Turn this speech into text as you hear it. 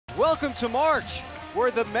Welcome to March,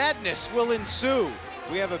 where the madness will ensue.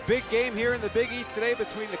 We have a big game here in the Big East today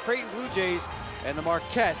between the Creighton Blue Jays and the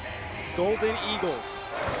Marquette Golden Eagles.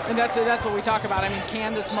 And that's what we talk about. I mean,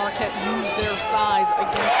 can this Marquette use their size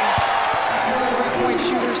against these three-point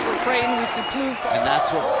shooters for Creighton? We see Plouffe. And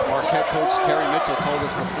that's what Marquette coach Terry Mitchell told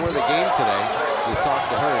us before the game today. So we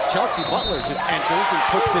talked to her as Chelsea Butler just enters and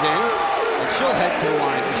puts it in, and she'll head to the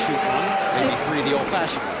line to shoot one, maybe three the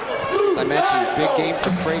old-fashioned way. As I mentioned, big game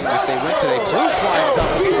for Creighton if they win today. Plouffe lines up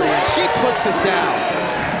a three, and she puts it down.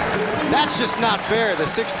 That's just not fair. The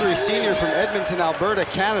 6'3" senior from Edmonton, Alberta,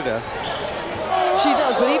 Canada. She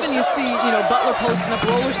does, but even you see, Butler posting up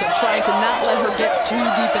roller set, trying to not let her get too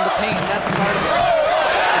deep in the paint. That's a part of it.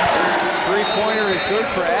 Three-pointer is good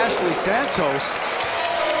for Ashley Santos.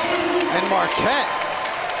 And Marquette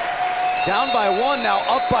down by one, now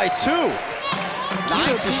up by two.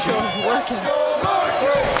 9 to shoot. Working.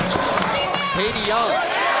 Katie Young,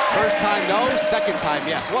 first time no, second time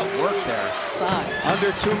yes. What work there?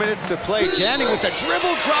 Under 2 minutes to play. Janning with the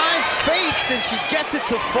dribble drive, fakes, and she gets it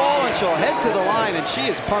to fall, and she'll head to the line, and she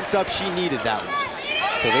is pumped up. She needed that one.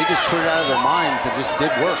 So they just put it out of their minds and just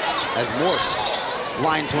did work as Morse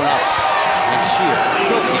lines one up, and she is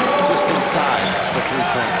silky just inside the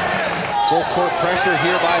three-pointer. Full court pressure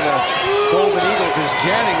here by the Golden Eagles as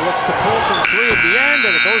Janning looks to pull from three at the end,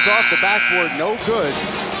 and it goes off the backboard, no good.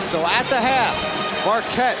 So at the half,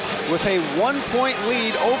 Marquette with a 1-point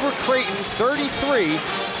lead over Creighton, 33-32.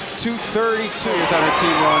 Here's how her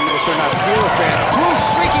team run if they're not Steeler fans. Plouffe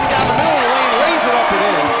streaking down the middle of the lane, lays it up and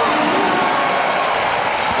in.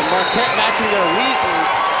 And Marquette matching their lead,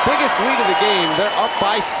 biggest lead of the game. They're up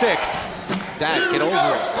by 6. Dad, get over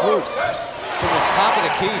it. Plouffe from the top of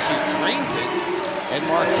the key, she drains it. And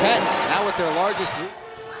Marquette now with their largest lead.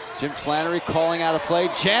 Jim Flannery calling out a play.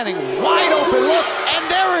 Janning, wide open look, and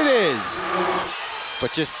there it is.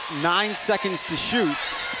 But just 9 seconds to shoot.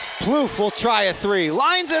 Plouffe will try a three,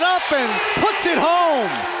 lines it up and puts it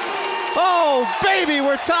home. Oh, baby,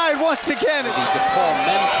 we're tied once again. The DePaul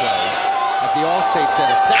men play at the All-State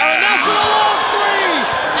Center. Sarah Nelson, a long three,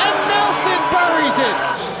 and Nelson buries it.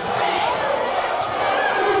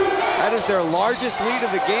 That is their largest lead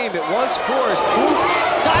of the game. It was 4 as Plouffe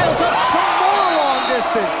dials up some more long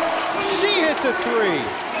distance. She hits a three.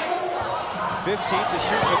 15 to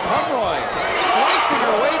shoot for Pomeroy. Slicing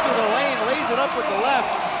her way through the lane, lays it up with the left,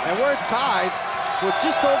 and we're tied with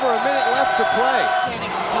just over a minute left to play.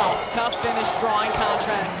 Janning's tough finish, drawing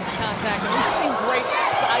contact, and we've seen great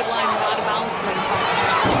sideline and out of bounds plays.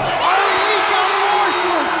 Alicia Morse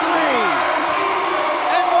for three,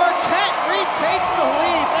 and Marquette retakes the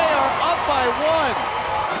lead. They are up by 1.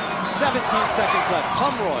 17 seconds left.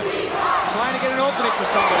 Pomeroy trying to get an opening for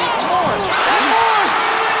somebody. It's Morse, and Morse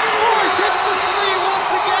hits the three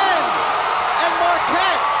once again, and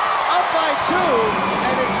Marquette up by 2,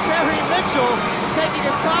 and it's Terry Mitchell taking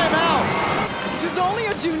a timeout. She's only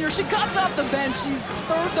a junior. She comes off the bench. She's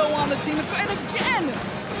third though on the team. And again,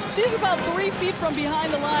 she's about 3 feet from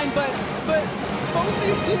behind the line, but both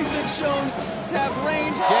these teams have shown to have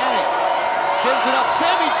range. Janning gives it up.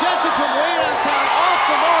 Sammy Jensen from way downtown off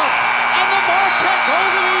the mark, and the Marquette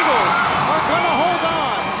Golden Eagles are going to hold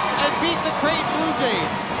on and beat the Creighton Blue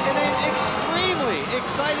Jays in an extremely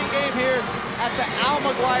exciting game here at the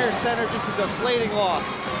McGuire Center. Just a deflating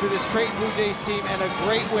loss for this Creighton Blue Jays team and a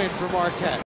great win for Marquette.